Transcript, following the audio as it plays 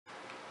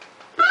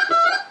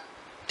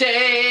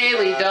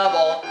Daily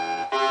double.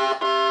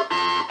 I'm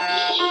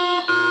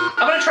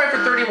gonna try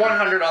for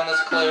 3,100 on this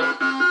clue.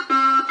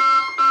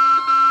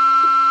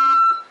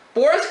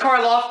 Boris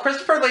Karloff,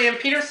 Christopher Lee, and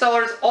Peter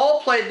Sellers all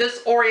played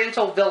this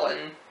Oriental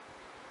villain.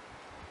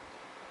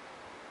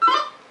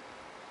 What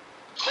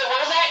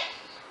was that?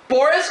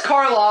 Boris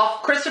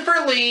Karloff,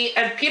 Christopher Lee,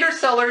 and Peter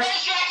Sellers.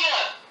 Where's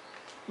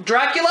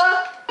Dracula?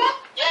 Dracula?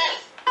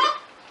 Yes.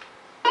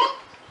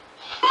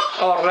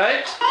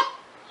 Alright.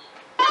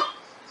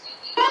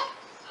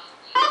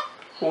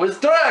 Who is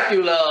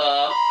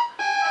Dracula?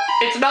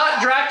 It's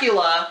not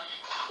Dracula.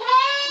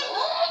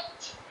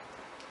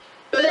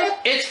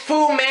 It's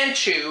Fu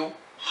Manchu.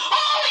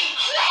 Holy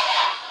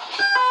crap!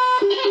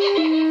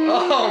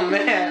 Oh,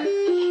 man.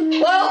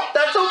 Well,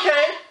 that's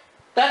okay.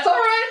 That's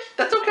alright.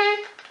 That's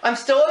okay. I'm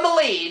still in the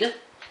lead.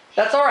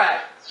 That's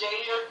alright.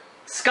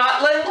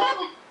 Scotland,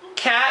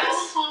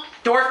 cats,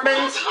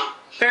 Dorfmans,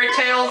 fairy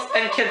tales,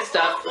 and kid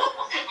stuff.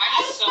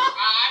 I'm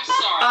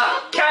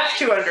sorry. Cats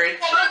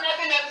 200.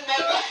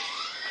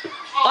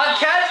 On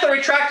cats, they're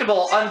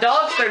retractable. On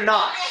dogs, they're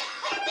not.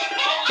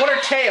 What are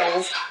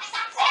tails?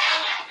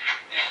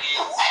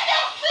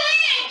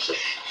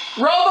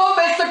 Robo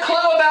missed a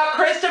clue about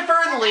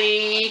Christopher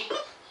Lee.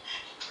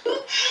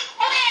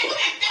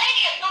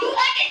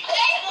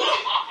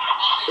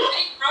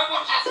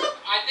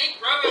 I think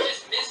Robo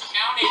just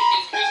miscounted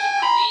his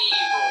Christopher Lee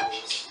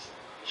rolls.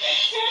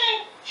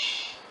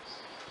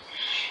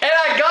 And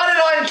I got it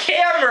on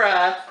camera.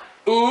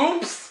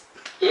 Oops.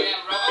 Yeah,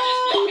 Robo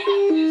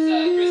just miscounted his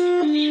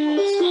Christopher Lee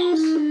rolls,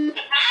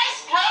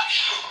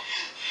 folks.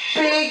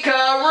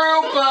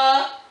 Pika-roopa.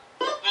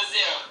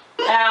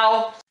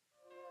 Ow.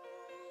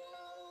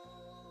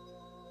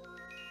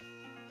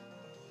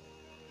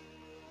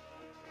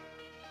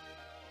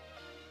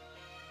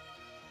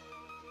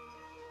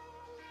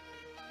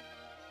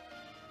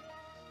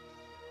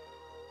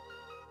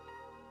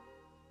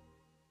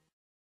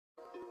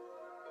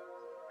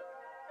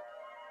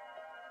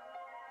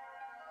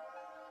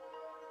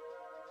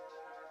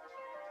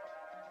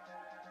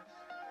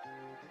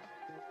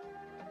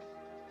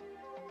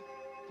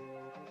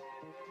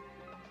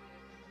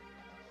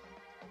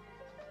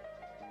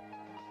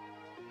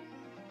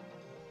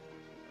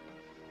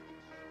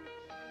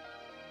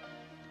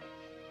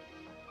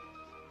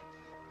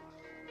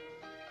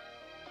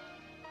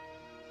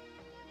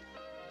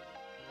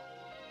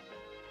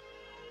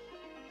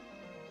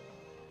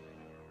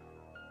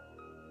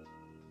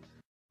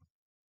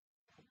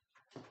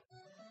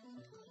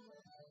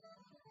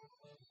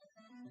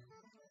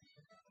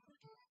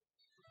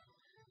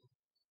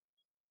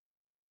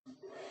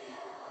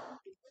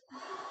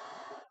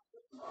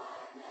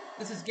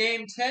 This is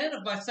game 10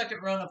 of my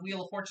second run of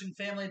Wheel of Fortune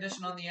Family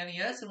Edition on the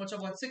NES, in which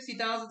I've won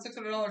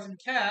 $60,600 in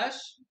cash.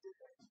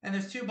 And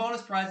there's two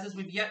bonus prizes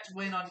we've yet to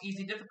win on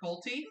easy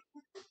difficulty.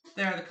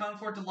 They are the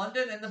Concorde to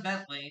London and the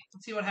Bentley.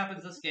 Let's see what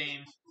happens this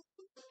game.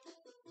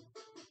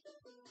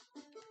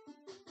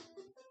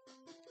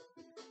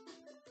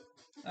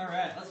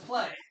 Alright, let's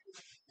play.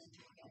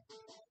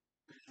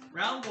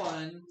 Round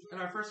 1,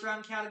 and our first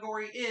round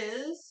category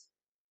is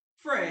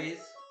phrase.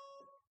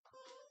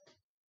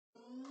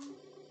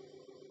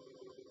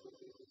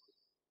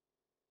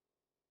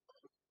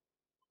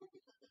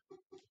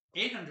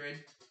 $800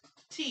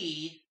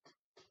 T.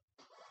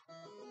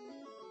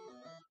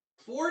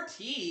 4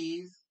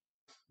 T's.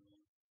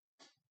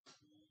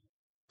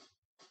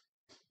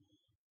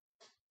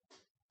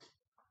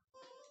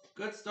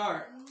 Good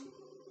start.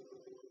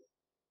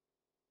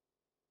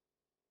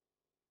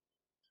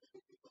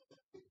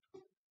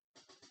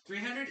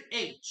 $300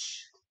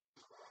 H.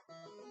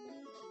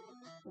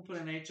 We'll put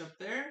an H up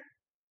there.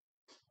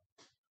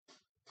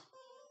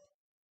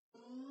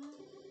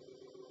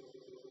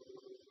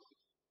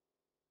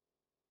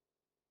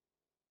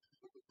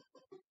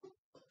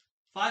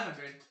 $500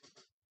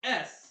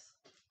 S.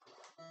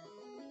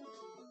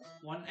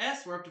 1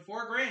 S, we're up to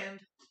 $4,000.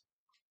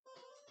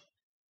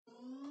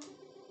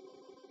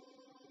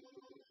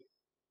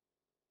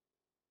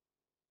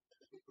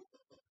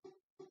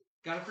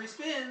 Got a free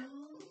spin.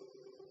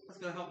 That's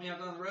gonna help me out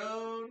down the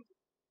road.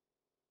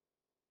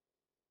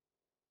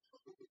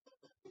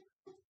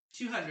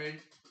 200.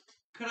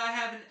 Could I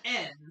have an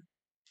N?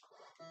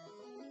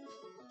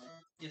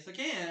 Yes, I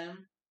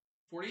can.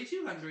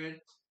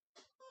 4,200.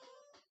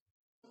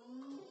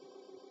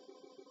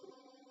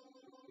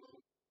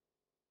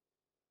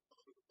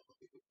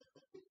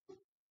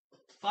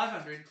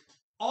 $500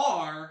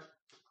 R.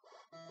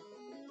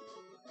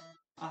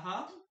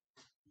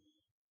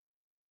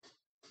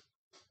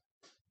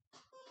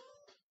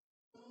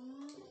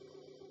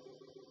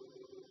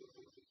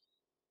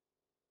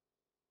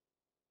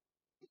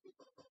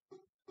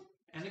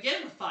 And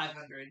again with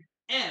 $500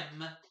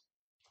 M.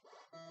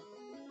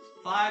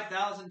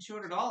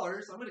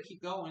 $5,200. I'm gonna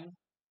keep going.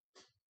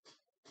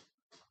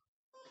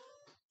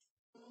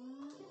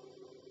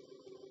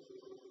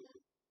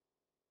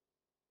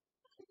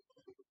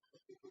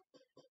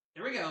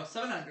 There we go,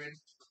 700.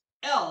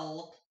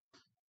 L.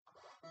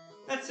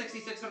 That's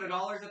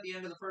 $6,600 at the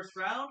end of the first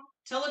round.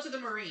 Tell it to the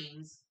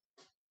Marines.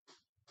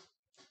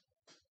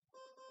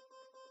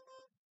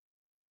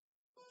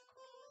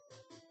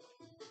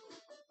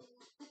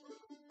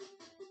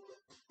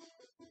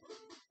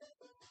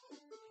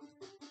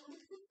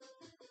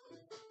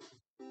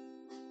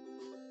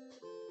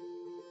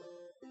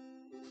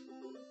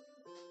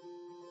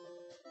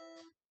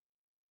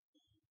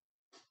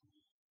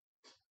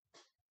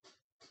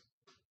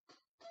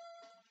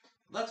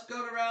 Let's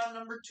go to round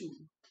number 2.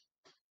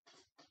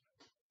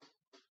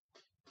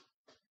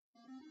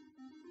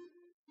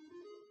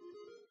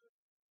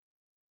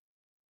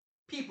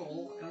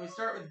 People, and we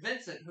start with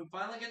Vincent, who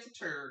finally gets a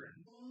turn.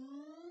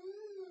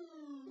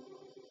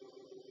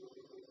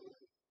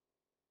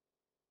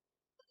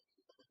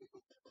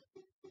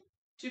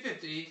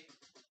 $2.50.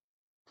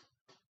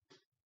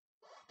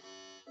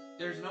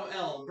 There's no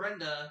L.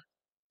 Brenda.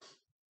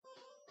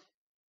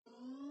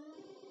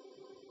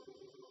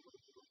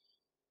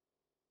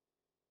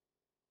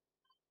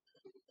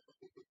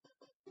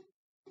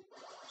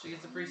 She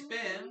gets a free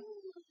spin.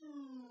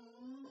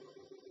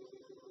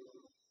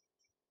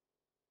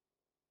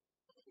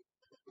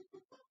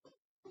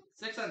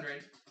 $600.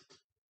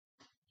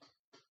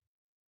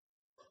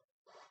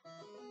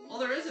 Well,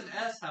 there is an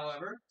S,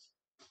 however.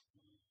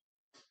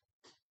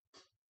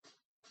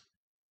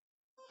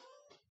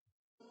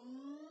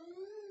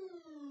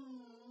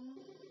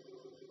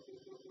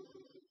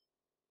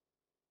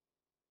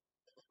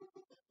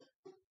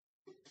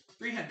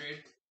 $300.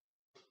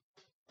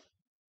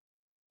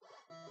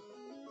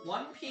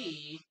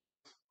 1P.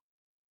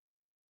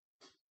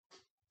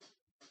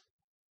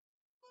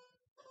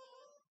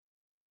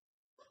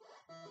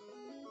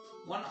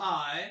 One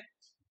I.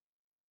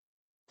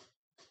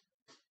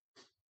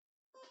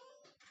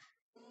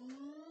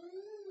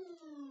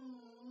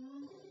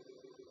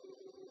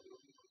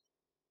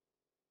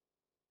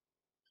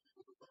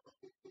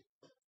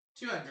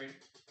 $200.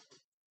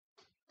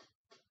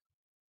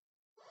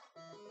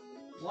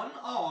 1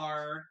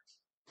 R.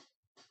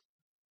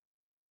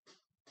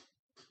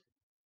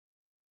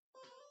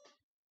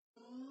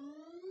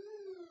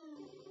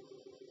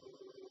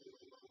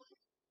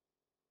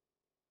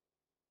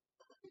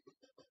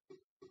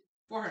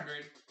 $400.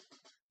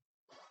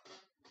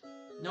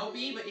 No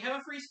B, but you have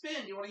a free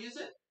spin. Do you want to use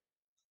it?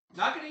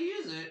 Not going to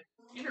use it.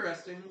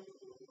 Interesting.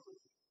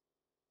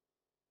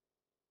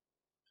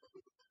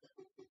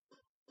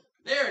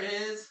 There it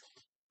is.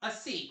 A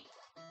C.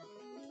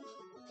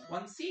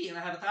 1 C, and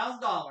I have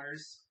 $1,000.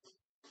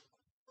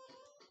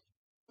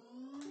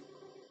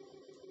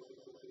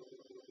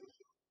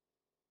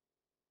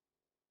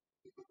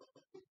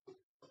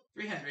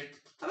 $300.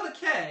 How about a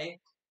K?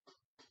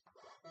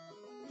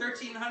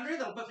 1,300.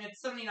 That'll put me at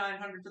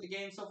 7,900 for the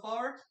game so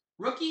far.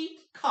 Rookie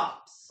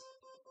Cops.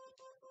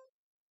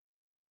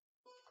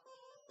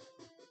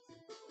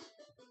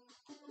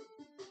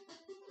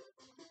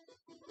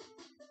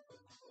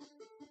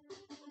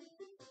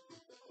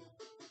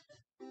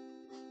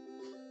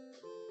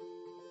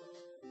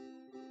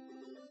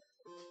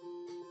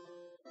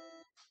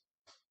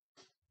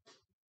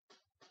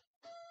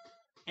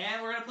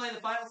 And we're going to play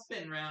the final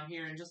spin round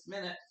here in just a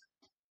minute.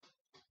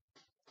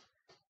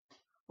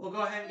 We'll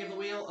go ahead and give the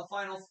wheel a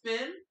final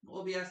spin.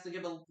 We'll be asked to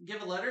give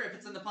a letter. If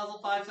it's in the puzzle,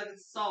 5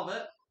 seconds to solve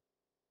it.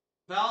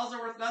 Vowels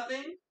are worth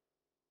nothing.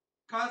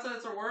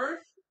 Consonants are worth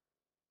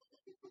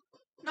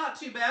not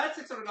too bad,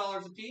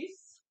 $600 a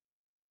piece.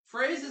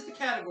 Phrase is the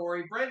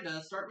category.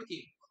 Brenda, start with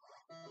you.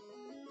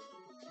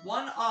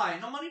 1 I.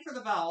 No money for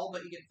the vowel,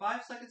 but you get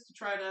 5 seconds to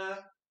try to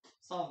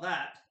solve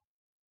that.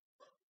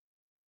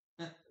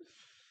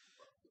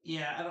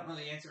 Yeah, I don't know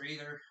the answer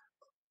either.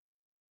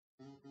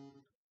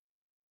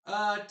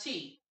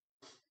 T.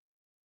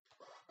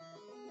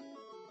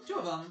 2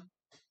 of them.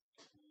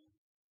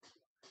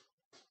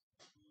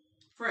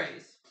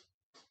 Phrase.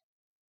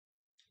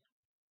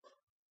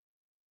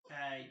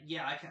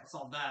 Yeah, I can't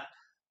solve that.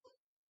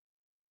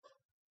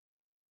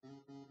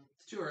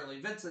 It's too early.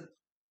 Vincent.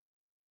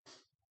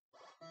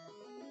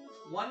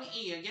 1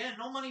 E. Again,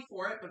 no money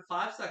for it, but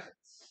 5 seconds.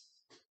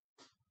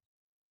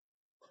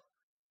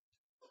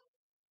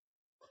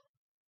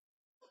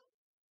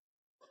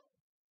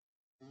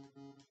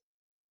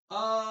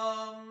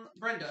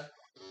 Brenda.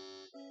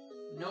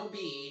 No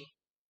B.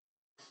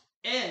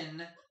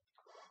 N.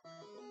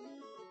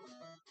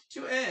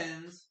 2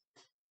 N's.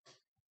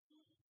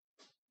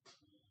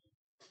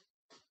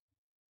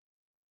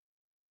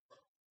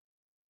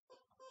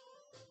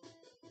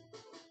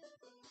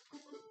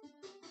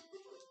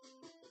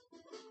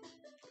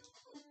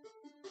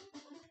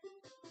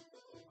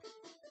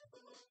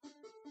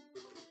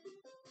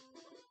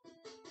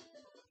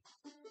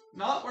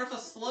 Not worth a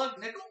slug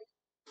nickel?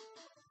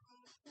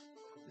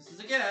 This is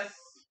a guess.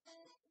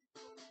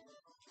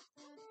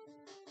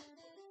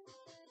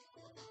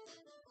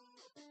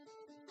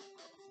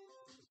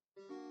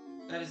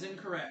 That is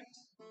incorrect.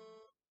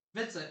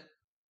 Vincent.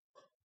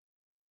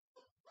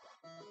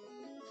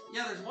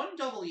 Yeah, there's 1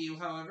 W,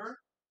 however.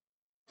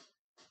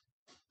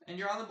 And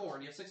you're on the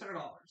board. You have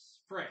 $600.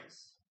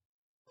 Phrase.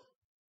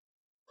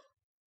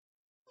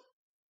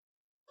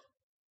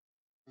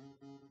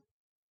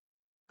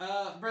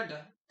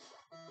 Brenda.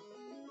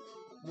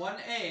 1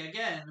 A.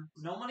 Again,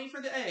 no money for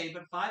the A,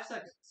 but 5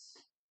 seconds.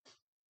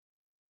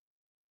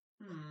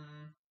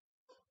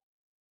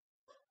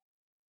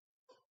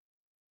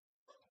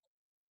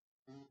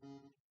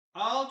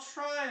 I'll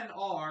try an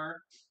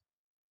R.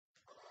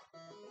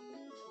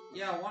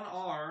 Yeah, 1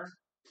 R.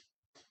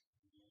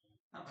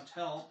 Not much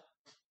help.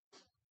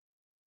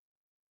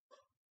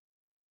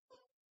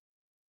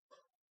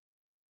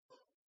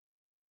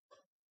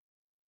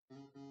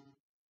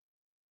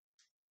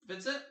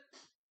 Vincent?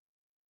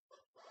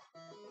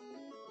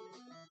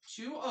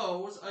 2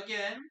 O's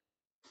again.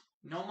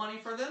 No money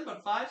for them,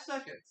 but 5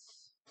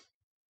 seconds.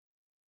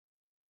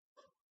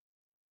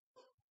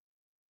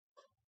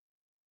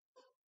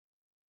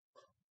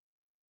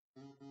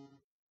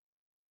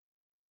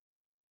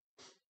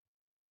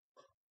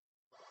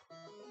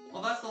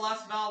 Well, that's the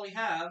last vowel we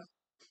have.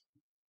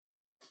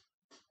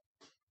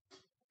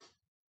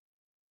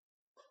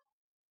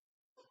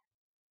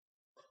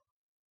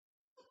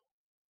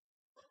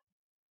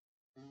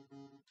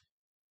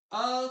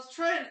 Let's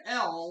try an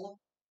L.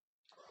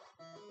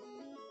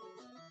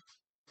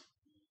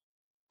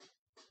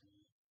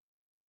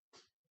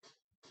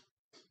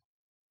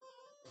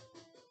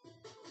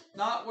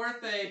 Not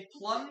worth a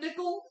plum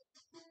nickel?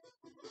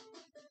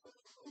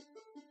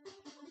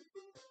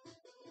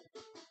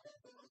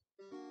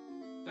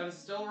 That is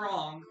still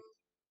wrong.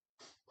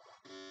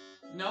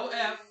 No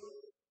F.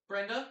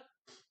 Brenda?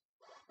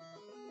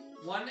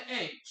 1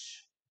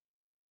 H.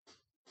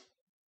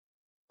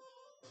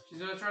 She's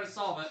gonna try to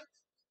solve it.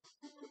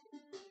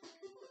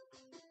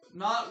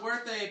 Not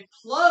worth a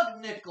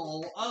plug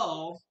nickel.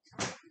 Oh.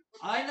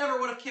 I never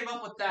would have came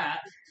up with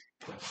that.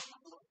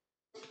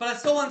 But I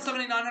still won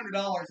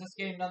 $7,900 this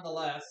game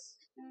nonetheless.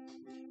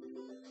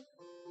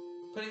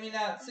 Putting me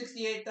now at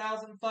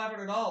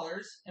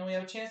 $68,500. And we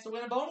have a chance to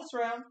win a bonus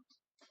round.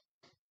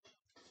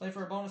 Play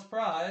for a bonus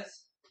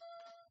prize.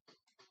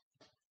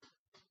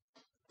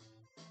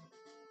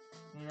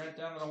 And right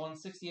down to the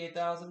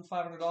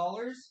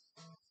 $168,500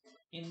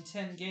 in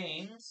 10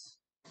 games.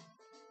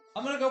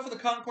 I'm going to go for the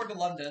Concorde to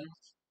London.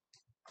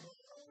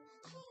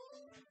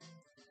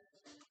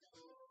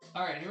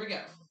 Alright, here we go.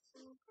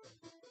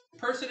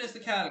 Person is the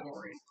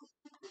category.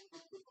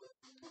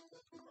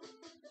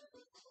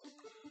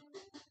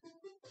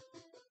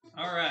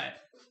 Alright.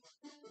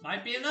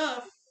 Might be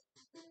enough.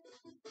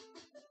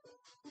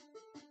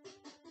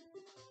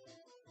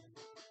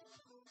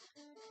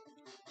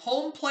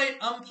 Home plate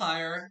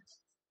umpire.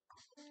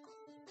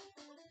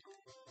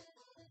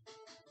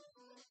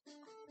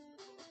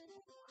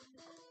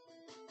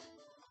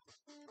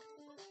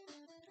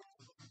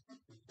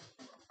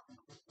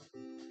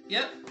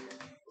 Yep.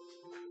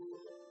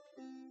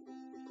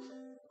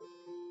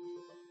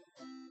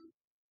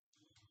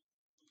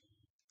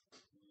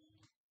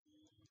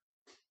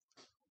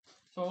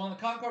 So we won the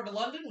Concorde to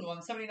London. We won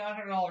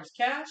 $7,900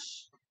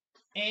 cash.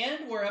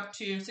 And we're up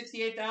to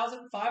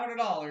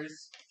 $68,500.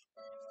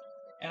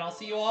 And I'll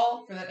see you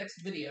all for that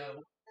next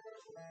video.